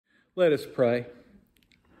Let us pray.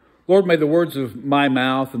 Lord, may the words of my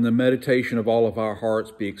mouth and the meditation of all of our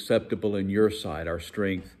hearts be acceptable in your sight, our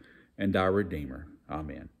strength and our Redeemer.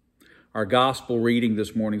 Amen. Our gospel reading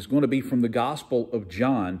this morning is going to be from the Gospel of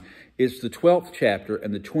John. It's the 12th chapter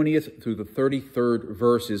and the 20th through the 33rd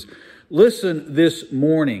verses. Listen this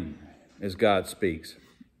morning as God speaks.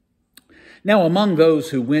 Now, among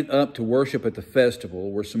those who went up to worship at the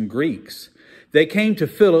festival were some Greeks. They came to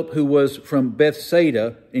Philip, who was from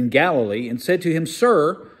Bethsaida in Galilee, and said to him,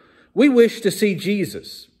 "Sir, we wish to see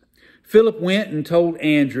Jesus." Philip went and told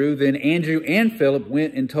Andrew. Then Andrew and Philip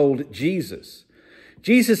went and told Jesus.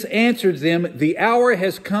 Jesus answered them, "The hour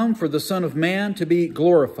has come for the Son of Man to be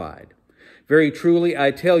glorified. Very truly,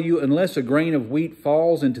 I tell you, unless a grain of wheat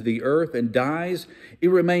falls into the earth and dies, it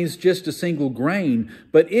remains just a single grain.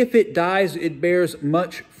 But if it dies, it bears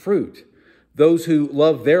much fruit. Those who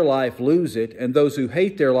love their life lose it, and those who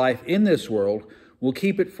hate their life in this world will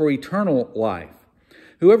keep it for eternal life.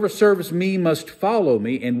 Whoever serves me must follow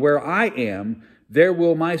me, and where I am, there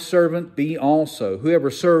will my servant be also.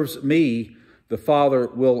 Whoever serves me, the Father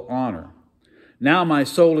will honor. Now my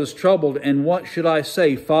soul is troubled, and what should I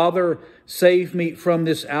say? Father, save me from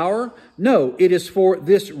this hour? No, it is for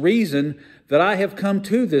this reason that I have come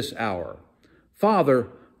to this hour. Father,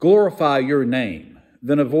 glorify your name."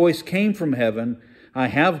 Then a voice came from heaven, "I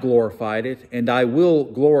have glorified it, and I will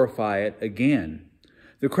glorify it again."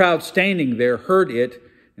 The crowd standing there heard it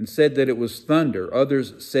and said that it was thunder.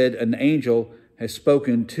 Others said, "An angel has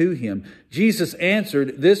spoken to him." Jesus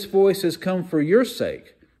answered, "This voice has come for your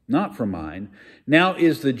sake, not for mine. Now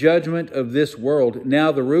is the judgment of this world.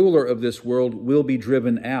 Now the ruler of this world will be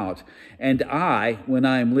driven out. And I, when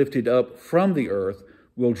I am lifted up from the earth,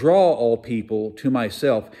 will draw all people to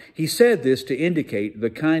myself." He said this to indicate the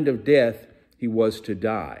kind of death he was to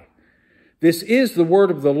die. This is the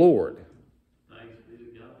word of the Lord. Thanks be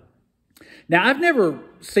to God. Now, I've never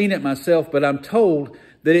seen it myself, but I'm told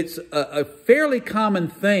that it's a fairly common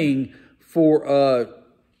thing for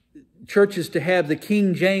churches to have the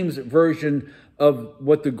King James version of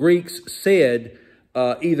what the Greeks said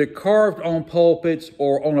either carved on pulpits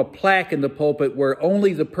or on a plaque in the pulpit where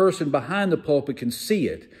only the person behind the pulpit can see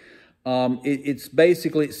it. It's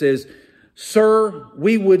basically, it says, "Sir,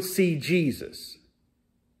 we would see Jesus."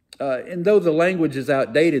 And though the language is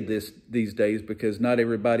outdated these days because not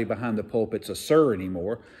everybody behind the pulpit's a sir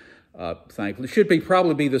anymore, thankfully, it should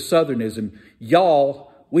probably be the Southernism,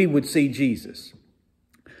 "Y'all, we would see Jesus."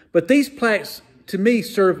 But these plaques, to me,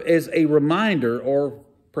 serve as a reminder or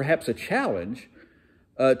perhaps a challenge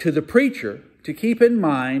to the preacher to keep in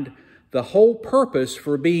mind the whole purpose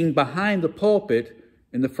for being behind the pulpit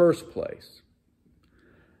in the first place.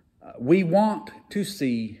 We want to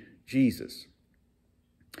see Jesus.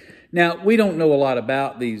 Now, we don't know a lot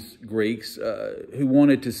about these Greeks who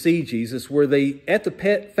wanted to see Jesus. Were they at the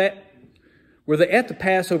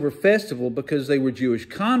Passover festival because they were Jewish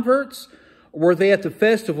converts? Or were they at the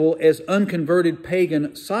festival as unconverted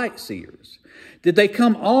pagan sightseers? Did they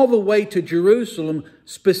come all the way to Jerusalem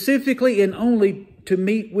specifically and only to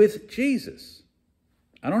meet with Jesus?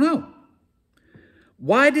 I don't know.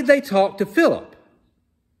 Why did they talk to Philip?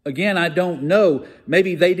 Again, I don't know.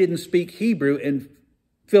 Maybe they didn't speak Hebrew and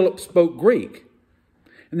Philip spoke Greek.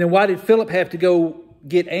 And then why did Philip have to go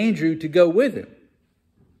get Andrew to go with him?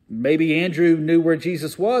 Maybe Andrew knew where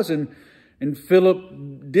Jesus was and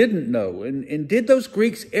Philip didn't know. And did those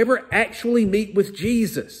Greeks ever actually meet with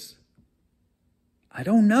Jesus? I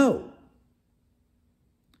don't know.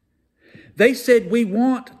 They said, "We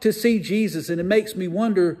want to see Jesus," and it makes me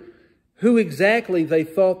wonder who exactly they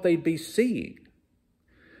thought they'd be seeing.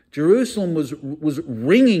 Jerusalem was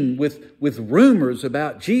ringing with rumors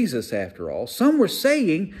about Jesus, after all. Some were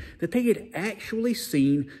saying that they had actually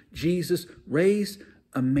seen Jesus raise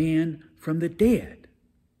a man from the dead.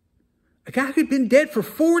 A guy who'd been dead for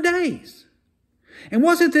 4 days. And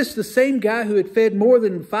wasn't this the same guy who had fed more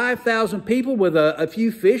than 5,000 people with a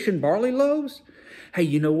few fish and barley loaves? Hey,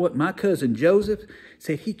 you know what? My cousin Joseph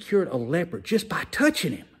said he cured a leper just by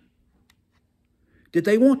touching him. Did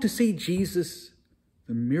they want to see Jesus,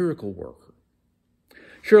 the miracle worker?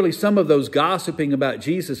 Surely some of those gossiping about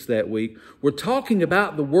Jesus that week were talking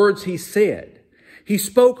about the words he said. He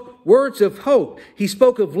spoke words of hope. He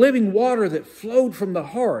spoke of living water that flowed from the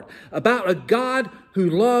heart, about a God who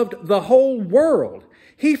loved the whole world.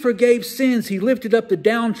 He forgave sins. He lifted up the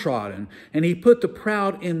downtrodden, and he put the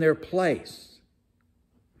proud in their place.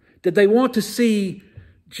 Did they want to see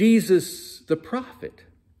Jesus the prophet?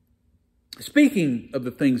 Speaking of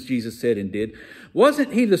the things Jesus said and did,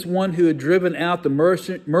 wasn't he this one who had driven out the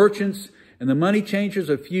merchants and the money changers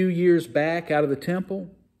a few years back out of the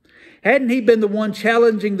temple? Hadn't he been the one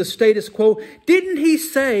challenging the status quo? Didn't he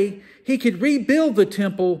say he could rebuild the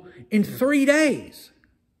temple in 3 days?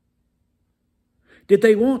 Did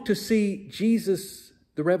they want to see Jesus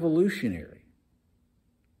the revolutionary?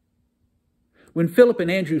 When Philip and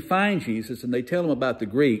Andrew find Jesus and they tell him about the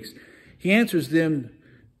Greeks, he answers them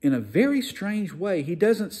in a very strange way. He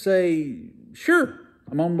doesn't say, "Sure,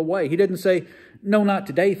 I'm on the way." He doesn't say, "No, not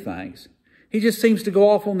today, thanks." He just seems to go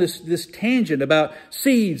off on this tangent about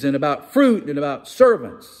seeds and about fruit and about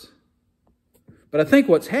servants. But I think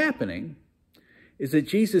what's happening is that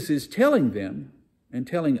Jesus is telling them and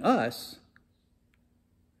telling us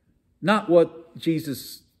not about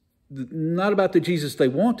the Jesus they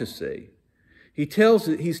want to see.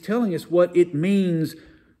 He's telling us what it means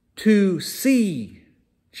to see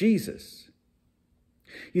Jesus.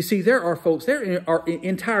 You see, there are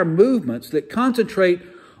entire movements that concentrate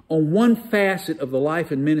on one facet of the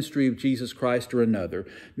life and ministry of Jesus Christ or another,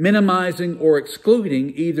 minimizing or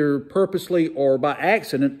excluding, either purposely or by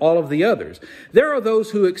accident, all of the others. There are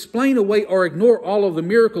those who explain away or ignore all of the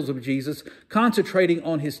miracles of Jesus, concentrating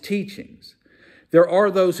on his teachings. There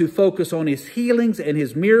are those who focus on his healings and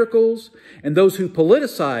his miracles, and those who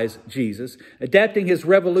politicize Jesus, adapting his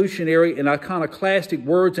revolutionary and iconoclastic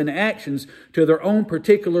words and actions to their own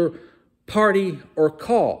particular party or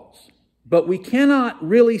cause. But we cannot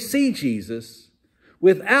really see Jesus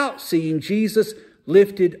without seeing Jesus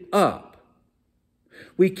lifted up.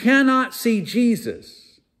 We cannot see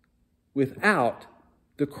Jesus without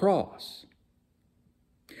the cross.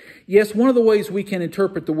 Yes, one of the ways we can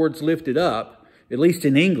interpret the words lifted up, at least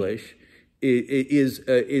in English, is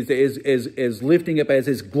lifting up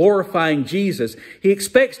as glorifying Jesus. He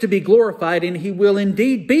expects to be glorified, and he will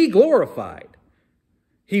indeed be glorified.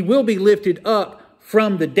 He will be lifted up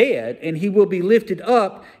from the dead, and he will be lifted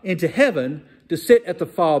up into heaven to sit at the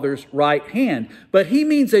Father's right hand. But he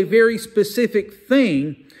means a very specific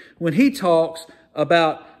thing when he talks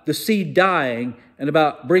about the seed dying and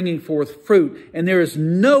about bringing forth fruit. And there is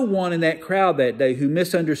no one in that crowd that day who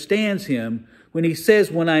misunderstands him when he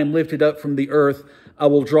says, "When I am lifted up from the earth, I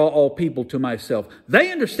will draw all people to myself."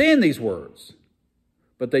 They understand these words,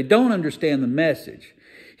 but they don't understand the message.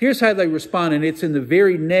 Here's how they respond, and it's in the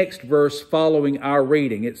very next verse following our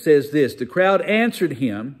reading. It says this: "The crowd answered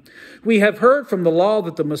him, 'We have heard from the law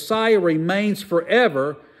that the Messiah remains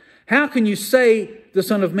forever. How can you say the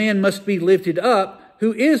Son of Man must be lifted up?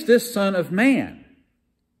 Who is this Son of Man?'"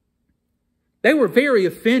 They were very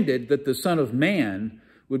offended that the Son of Man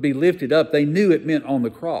would be lifted up. They knew it meant on the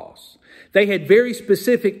cross. They had very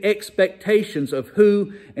specific expectations of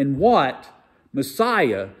who and what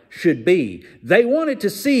Messiah should be. They wanted to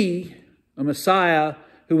see a Messiah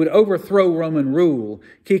who would overthrow Roman rule,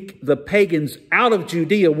 kick the pagans out of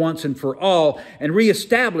Judea once and for all, and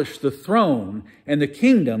reestablish the throne and the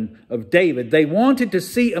kingdom of David. They wanted to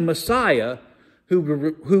see a Messiah who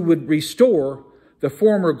would restore the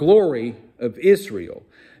former glory of Israel.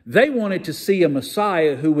 They wanted to see a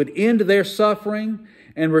Messiah who would end their suffering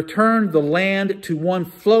and return the land to one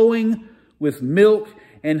flowing with milk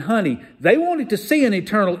and honey. They wanted to see an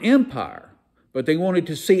eternal empire, but they wanted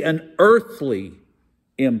to see an earthly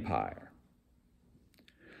empire.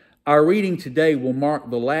 Our reading today will mark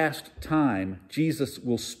the last time Jesus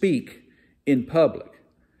will speak in public.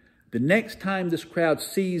 The next time this crowd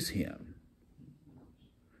sees him,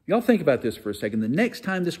 y'all think about this for a second. The next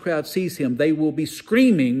time this crowd sees him, they will be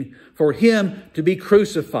screaming for him to be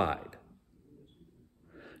crucified.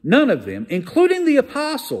 None of them, including the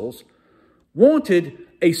apostles, wanted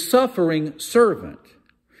a suffering servant.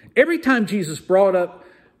 Every time Jesus brought up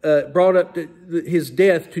his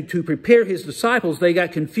death to prepare his disciples, they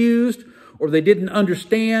got confused, or they didn't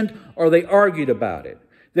understand, or they argued about it.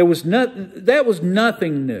 That was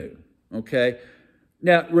nothing new. Okay.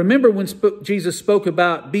 Now, remember when Jesus spoke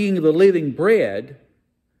about being the living bread,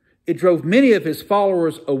 it drove many of his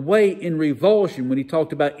followers away in revulsion when he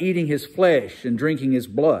talked about eating his flesh and drinking his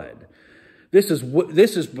blood. This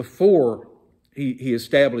is before he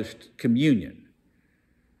established communion.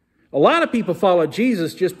 A lot of people followed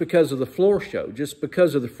Jesus just because of the floor show, just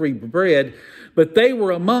because of the free bread, but they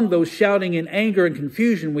were among those shouting in anger and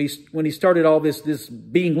confusion when he started all this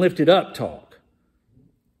being lifted up talk.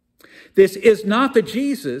 This is not the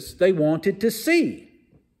Jesus they wanted to see.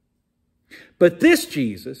 But this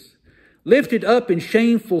Jesus, lifted up in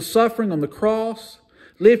shameful suffering on the cross,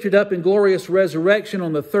 lifted up in glorious resurrection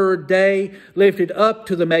on the third day, lifted up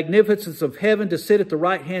to the magnificence of heaven to sit at the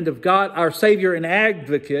right hand of God, our Savior and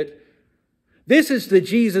Advocate. This is the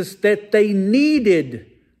Jesus that they needed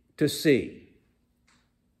to see.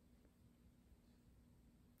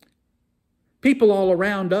 People all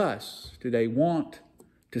around us today want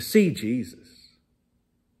to see Jesus.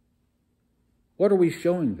 What are we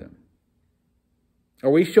showing them? Are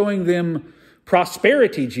we showing them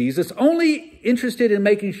prosperity Jesus, only interested in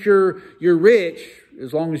making sure you're rich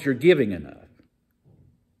as long as you're giving enough?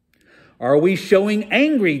 Are we showing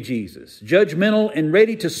angry Jesus, judgmental and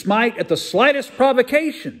ready to smite at the slightest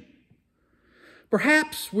provocation?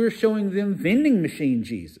 Perhaps we're showing them vending machine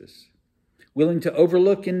Jesus, willing to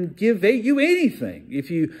overlook and give you anything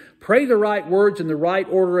if you pray the right words in the right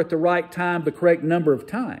order at the right time, the correct number of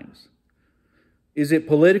times. Is it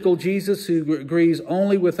political Jesus who agrees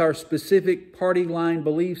only with our specific party line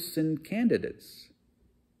beliefs and candidates?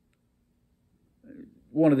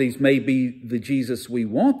 One of these may be the Jesus we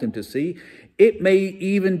want them to see. It may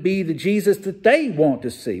even be the Jesus that they want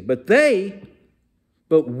to see. But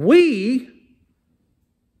we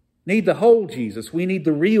need the whole Jesus. We need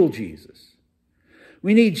the real Jesus.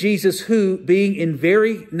 We need Jesus who, being in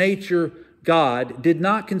very nature God, did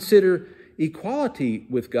not consider equality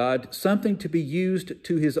with God something to be used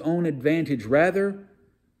to his own advantage. Rather,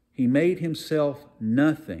 he made himself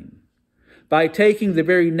nothing by taking the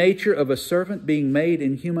very nature of a servant, being made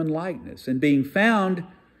in human likeness, and being found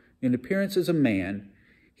in appearance as a man,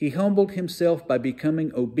 he humbled himself by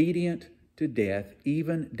becoming obedient to death,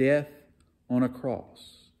 even death on a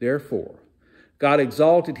cross. Therefore, God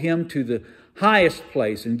exalted him to the highest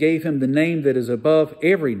place and gave him the name that is above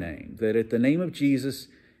every name, that at the name of Jesus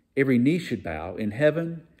every knee should bow in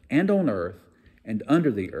heaven and on earth and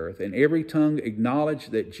under the earth, and every tongue acknowledge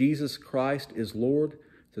that Jesus Christ is Lord,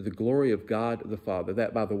 to the glory of God the Father.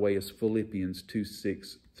 That, by the way, is Philippians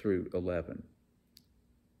 2:6 through 11.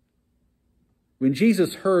 When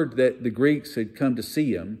Jesus heard that the Greeks had come to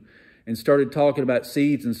see him and started talking about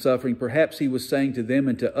seeds and suffering, perhaps he was saying to them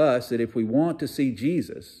and to us that if we want to see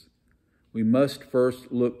Jesus, we must first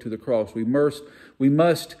look to the cross. We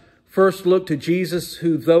must first look to Jesus,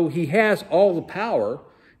 who, though he has all the power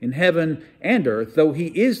in heaven and earth, though he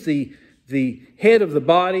is the head of the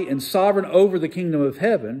body and sovereign over the kingdom of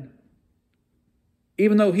heaven,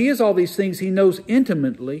 even though he is all these things, he knows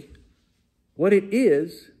intimately what it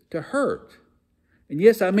is to hurt. And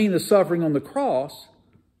yes, I mean the suffering on the cross,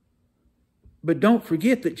 but don't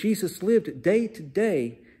forget that Jesus lived day to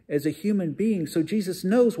day as a human being. So Jesus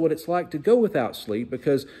knows what it's like to go without sleep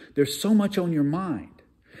because there's so much on your mind.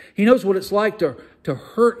 He knows what it's like to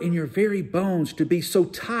hurt in your very bones, to be so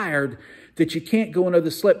tired that you can't go another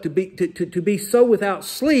sleep, to be so without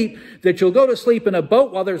sleep that you'll go to sleep in a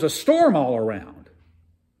boat while there's a storm all around.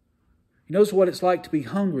 He knows what it's like to be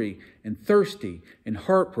hungry and thirsty and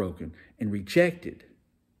heartbroken and rejected.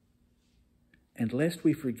 And lest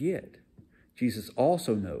we forget, Jesus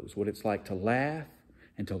also knows what it's like to laugh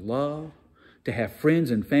and to love, to have friends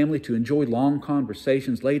and family, to enjoy long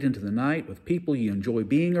conversations late into the night with people you enjoy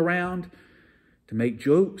being around, to make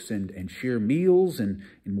jokes and share meals and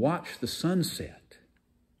watch the sunset.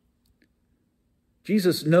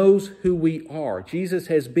 Jesus knows who we are. Jesus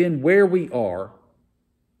has been where we are.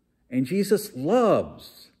 And Jesus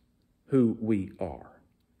loves who we are.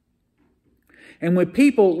 And when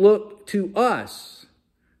people look to us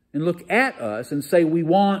and look at us and say we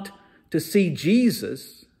want to see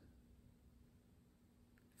Jesus,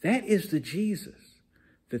 that is the Jesus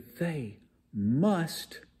that they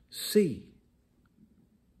must see.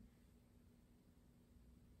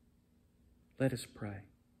 Let us pray.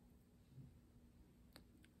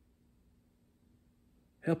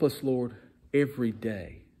 Help us, Lord, every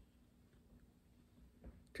day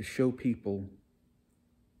to show people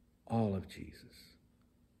all of Jesus.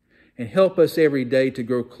 And help us every day to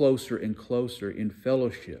grow closer and closer in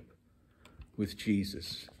fellowship with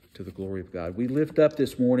Jesus to the glory of God. We lift up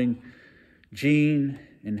this morning Jean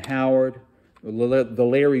and Howard, the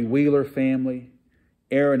Larry Wheeler family,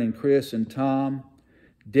 Aaron and Chris and Tom,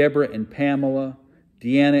 Deborah and Pamela,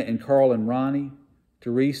 Deanna and Carl and Ronnie,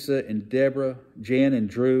 Teresa and Deborah, Jan and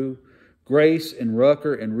Drew, Grace and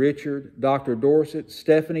Rucker and Richard, Dr. Dorset,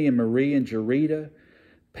 Stephanie and Marie and Jarita,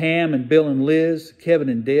 Pam and Bill and Liz, Kevin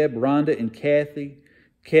and Deb, Rhonda and Kathy,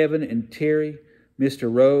 Kevin and Terry,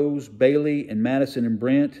 Mr. Rose, Bailey and Madison and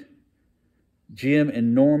Brent, Jim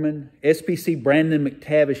and Norman, SPC Brandon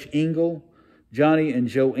McTavish Engel, Johnny and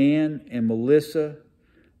Joanne and Melissa,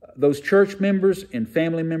 those church members and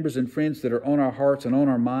family members and friends that are on our hearts and on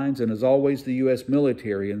our minds, and as always, the U.S.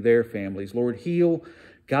 military and their families. Lord, heal,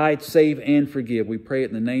 guide, save, and forgive. We pray it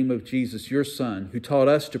in the name of Jesus, your Son, who taught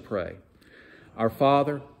us to pray. Our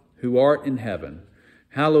Father, who art in heaven,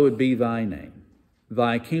 hallowed be thy name.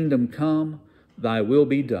 Thy kingdom come, thy will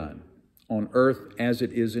be done, on earth as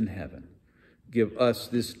it is in heaven. Give us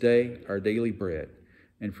this day our daily bread,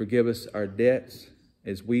 and forgive us our debts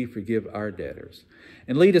as we forgive our debtors.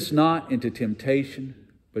 And lead us not into temptation,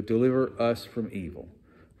 but deliver us from evil.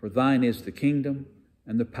 For thine is the kingdom,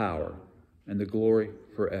 and the power, and the glory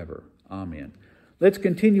forever. Amen. Let's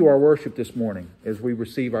continue our worship this morning as we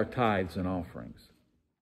receive our tithes and offerings.